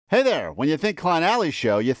Hey there, when you think Klein Alley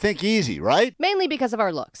Show, you think easy, right? Mainly because of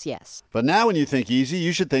our looks, yes. But now when you think easy,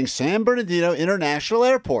 you should think San Bernardino International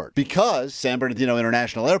Airport. Because San Bernardino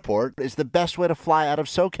International Airport is the best way to fly out of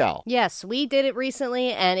SoCal. Yes, we did it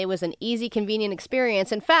recently, and it was an easy, convenient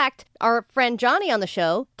experience. In fact, our friend Johnny on the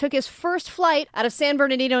show took his first flight out of San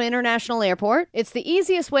Bernardino International Airport. It's the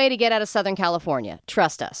easiest way to get out of Southern California.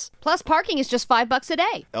 Trust us. Plus, parking is just $5 a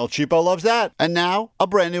day. El Cheapo loves that. And now, a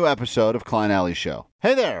brand new episode of Klein Alley Show.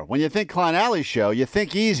 Hey there, when you think Klein Alley Show, you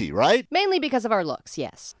think easy, right? Mainly because of our looks,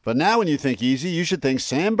 yes. But now when you think easy, you should think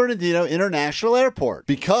San Bernardino International Airport.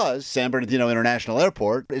 Because San Bernardino International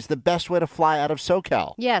Airport is the best way to fly out of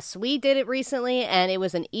SoCal. Yes, we did it recently, and it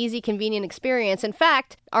was an easy, convenient experience. In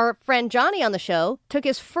fact, our friend Johnny on the show took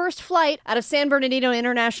his first flight out of San Bernardino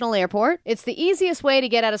International Airport. It's the easiest way to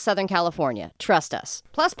get out of Southern California. Trust us.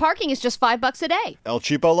 Plus, parking is just $5 a day. El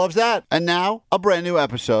Cheapo loves that. And now, a brand new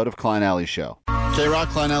episode of Klein Alley Show. K-Rock,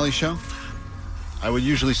 Klein Alley Show. I would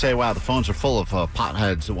usually say, wow, the phones are full of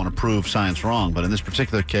potheads that want to prove science wrong. But in this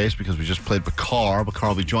particular case, because we just played Bakar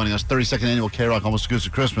will be joining us. 32nd annual K-Rock Almost Goose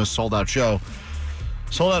of Christmas, sold-out show.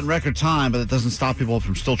 Sold out in record time, but it doesn't stop people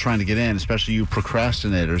from still trying to get in, especially you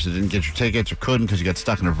procrastinators that didn't get your tickets or couldn't because you got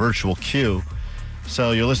stuck in a virtual queue.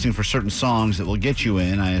 So you're listening for certain songs that will get you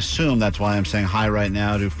in. I assume that's why I'm saying hi right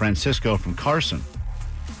now to Francisco from Carson.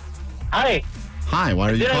 Hi. Hi,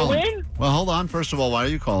 why are you calling? Did I win? Well, hold on. First of all, why are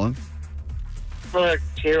you calling? For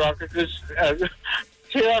K-Rock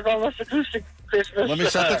Almost Acoustic Christmas. Let me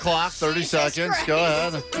set the clock. 30 seconds. Go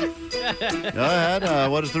ahead. Go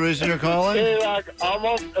ahead. What is the reason you're calling? K-Rock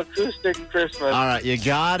Almost Acoustic Christmas. All right, you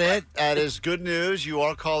got it. That is good news. You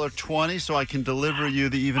are caller 20, so I can deliver you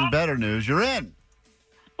the even better news. You're in.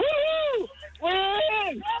 Woo!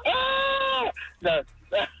 Win! Ah! No,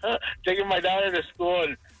 taking my daughter to school,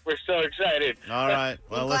 and we're so excited. All right.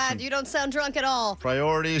 Well, I'm glad listen. you don't sound drunk at all.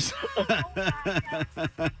 Priorities.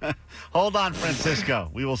 Hold on, Francisco.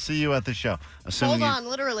 We will see you at the show. Hold on,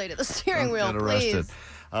 literally, to the steering wheel, get arrested.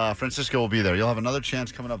 please. Francisco will be there. You'll have another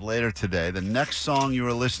chance coming up later today. The next song you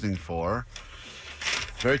are listening for,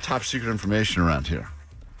 very top secret information around here.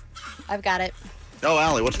 I've got it. Oh,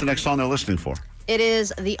 Allie, what's the next song they're listening for? It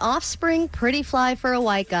is The Offspring, Pretty Fly for a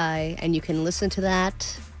White Guy, and you can listen to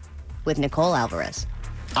that with Nicole Alvarez.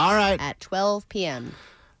 All right. At 12 p.m.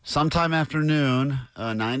 Sometime afternoon,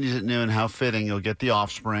 90s at noon, how fitting, you'll get The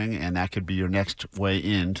Offspring, and that could be your next way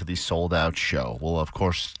into the sold-out show. We'll, of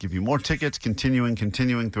course, give you more tickets, continuing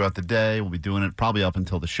throughout the day. We'll be doing it probably up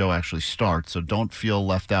until the show actually starts, so don't feel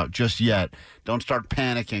left out just yet. Don't start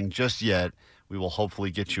panicking just yet. We will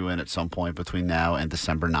hopefully get you in at some point between now and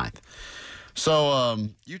December 9th. So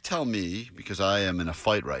you tell me, because I am in a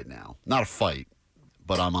fight right now. Not a fight,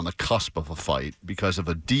 but I'm on the cusp of a fight because of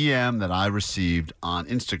a DM that I received on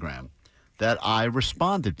Instagram that I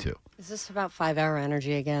responded to. Is this about 5-hour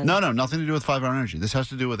energy again? No, nothing to do with 5-hour energy. This has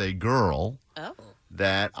to do with a girl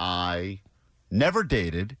that I never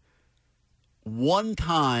dated, one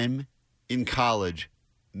time in college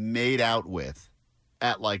made out with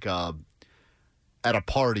at at a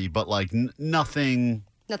party, but nothing...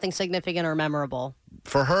 Nothing significant or memorable.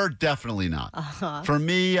 For her, definitely not. Uh-huh. For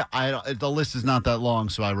me, the list is not that long,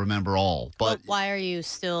 so I remember all. But well, why are you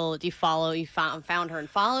still? Do you follow? You found her and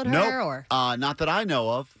followed her, nope, or not that I know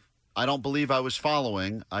of. I don't believe I was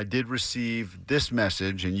following. I did receive this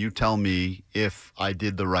message, and you tell me if I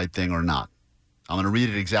did the right thing or not. I'm going to read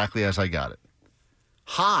it exactly as I got it.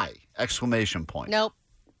 Hi! Exclamation point. Nope.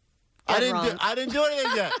 I didn't do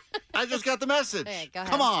anything yet. I just got the message. Okay, go ahead.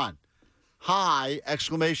 Come on. Hi!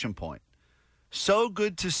 Exclamation point. So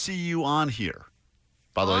good to see you on here.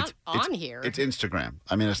 By the way, on here. It's Instagram.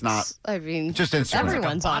 I mean, it's not. I mean, just Instagram.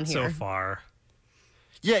 Everyone's on here so far.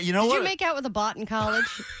 Yeah, you know what? what? Did you make out with a bot in college?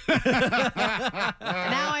 Now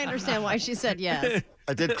I understand why she said yes.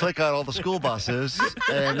 I did click on all the school buses,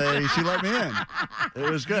 and she let me in. It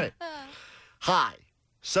was great. Hi.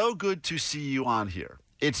 So good to see you on here.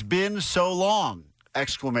 It's been so long!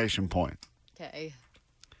 Exclamation point. Okay.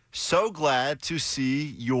 So glad to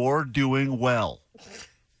see you're doing well.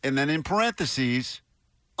 And then in parentheses,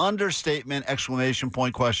 understatement, exclamation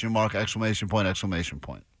point, question mark, exclamation point, exclamation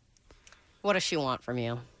point. What does she want from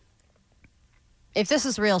you? If this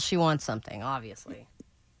is real, she wants something, obviously.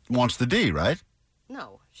 Wants the D, right?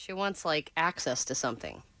 No, she wants, access to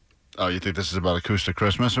something. Oh, you think this is about Acoustic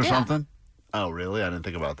Christmas or something? Oh, really? I didn't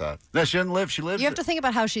think about that. No, she doesn't live. She lives. You have to think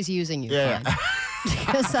about how she's using you. Yeah.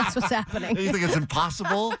 Because that's what's happening. You think it's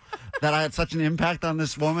impossible that I had such an impact on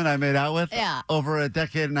this woman I made out with over a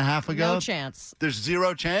decade and a half ago? No chance. There's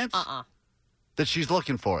zero chance that she's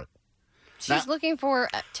looking for it. She's looking for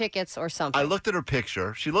tickets or something. I looked at her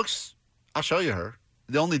picture. She looks, I'll show you her.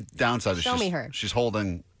 The only downside is Show me her. she's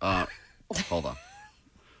holding. Hold on.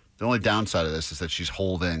 The only downside of this is that she's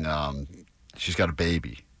holding. She's got a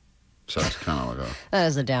baby, so it's kind of like a. That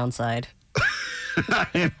is a downside.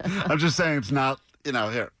 I'm just saying it's not.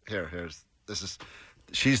 Here's this is.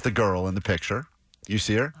 She's the girl in the picture. You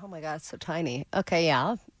see her? Oh my God, it's so tiny. Okay,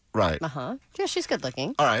 yeah. Right. Yeah, she's good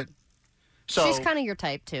looking. All right. So She's kind of your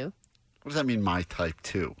type too. what does that mean? My type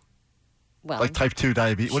 2? Well, Like type 2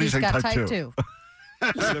 diabetes? What do you she's think? got Type 2?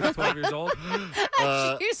 She looks 12 years old.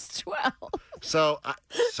 She's 12. So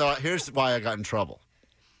here's why I got in trouble.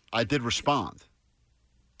 I did respond.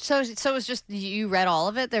 So it was just you read all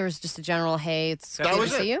of it. There was just a general, hey, it's good to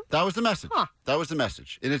see you. That was the message. Huh. That was the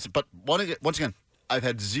message. And once again, I've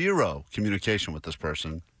had zero communication with this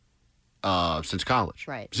person since college.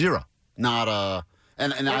 Right. Zero. Not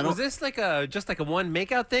and I don't. Was this just like a one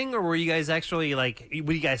makeout thing, or were you guys actually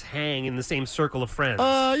would you guys hang in the same circle of friends?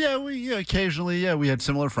 We occasionally we had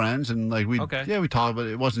similar friends and we talked, but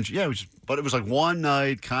it wasn't but it was like one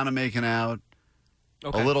night kind of making out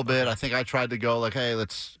a little bit. I think I tried to go hey,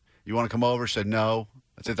 you want to come over? She said no.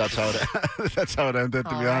 I said that's how it ended,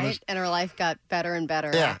 to be honest. And her life got better and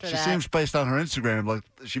better after that. She seems based on her Instagram like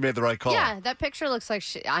she made the right call. Yeah, that picture looks like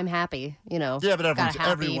I'm happy, Yeah, but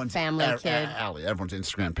everyone's family kid. Allie, everyone's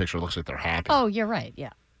Instagram picture looks like they're happy. Oh, you're right,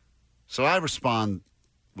 yeah. So I respond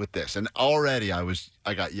with this, and already I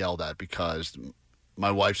got yelled at because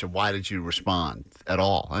my wife said, "Why did you respond at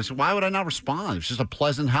all?" I said, "Why would I not respond? It's just a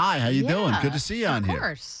pleasant hi. How you doing? Good to see you on here." Of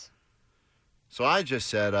course. So I just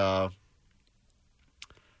said,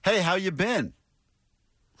 "Hey, how you been?"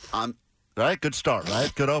 Right, good start,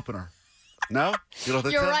 right? Good opener. No,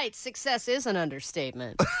 you're right. Success is an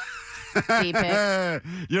understatement.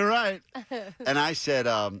 You're right. And I said,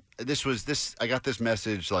 I got this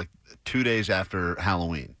message 2 days after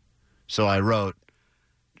Halloween. So I wrote,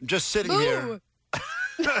 just sitting here.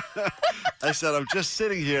 I said, I'm just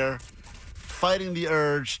sitting here fighting the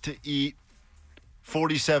urge to eat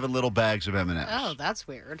 47 little bags of M&Ms. Oh, that's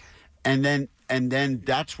weird. And then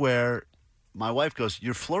that's where my wife goes,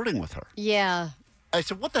 you're flirting with her. Yeah. I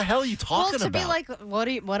said, what the hell are you talking about? Well, to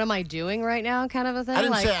be what am I doing right now kind of a thing? I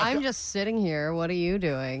didn't say I'm just sitting here. What are you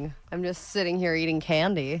doing? I'm just sitting here eating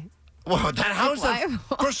candy. Well, how is that?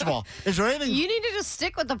 First of all, is there anything? You need to just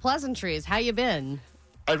stick with the pleasantries. How you been?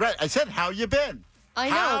 I said, how you been? I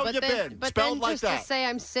know, how but you then, been? But Spelled then like just that. to say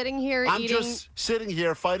I'm sitting here I'm eating. just sitting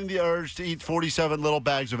here fighting the urge to eat 47 little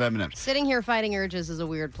bags of M&Ms. Sitting here fighting urges is a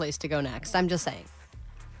weird place to go next. I'm just saying.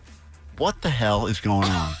 What the hell is going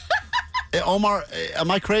on? Omar, am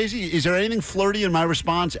I crazy? Is there anything flirty in my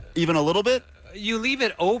response, even a little bit? You leave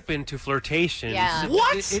it open to flirtation. Yeah.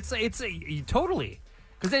 What? It's totally.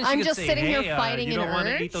 Because then she I'm could just say, sitting here hey, fighting you an don't want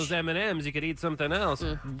to urge? eat those M&Ms. You could eat something else.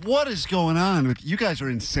 What is going on? You guys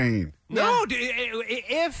are insane. No,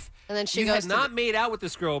 if And then she you goes had to not made out with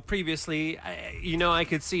this girl previously, I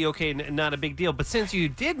could see, okay, not a big deal. But since you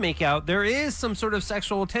did make out, there is some sort of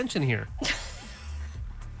sexual tension here.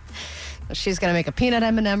 She's going to make a peanut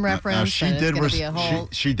M&M reference. She and did. It's gonna be a whole...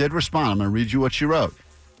 She did respond. I'm going to read you what she wrote.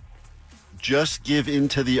 Just give in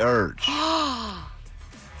to the urge.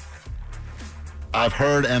 I've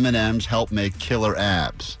heard M&Ms help make killer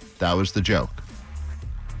abs. That was the joke.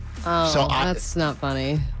 Oh, that's not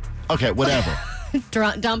funny. Okay, whatever.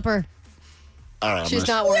 Dump her. All right, She's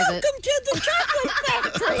not worth it. Welcome to the Chocolate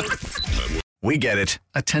Factory. We get it.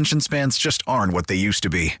 Attention spans just aren't what they used to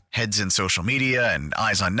be. Heads in social media and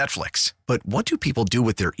eyes on Netflix. But what do people do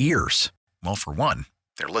with their ears? Well, for one,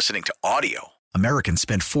 they're listening to audio. Americans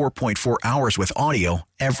spend 4.4 hours with audio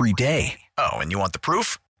every day. Oh, and you want the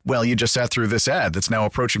proof? Well, you just sat through this ad that's now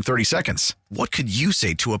approaching 30 seconds. What could you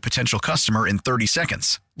say to a potential customer in 30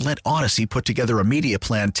 seconds? Let Odyssey put together a media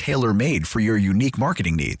plan tailor-made for your unique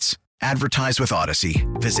marketing needs. Advertise with Odyssey.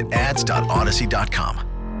 Visit ads.odyssey.com.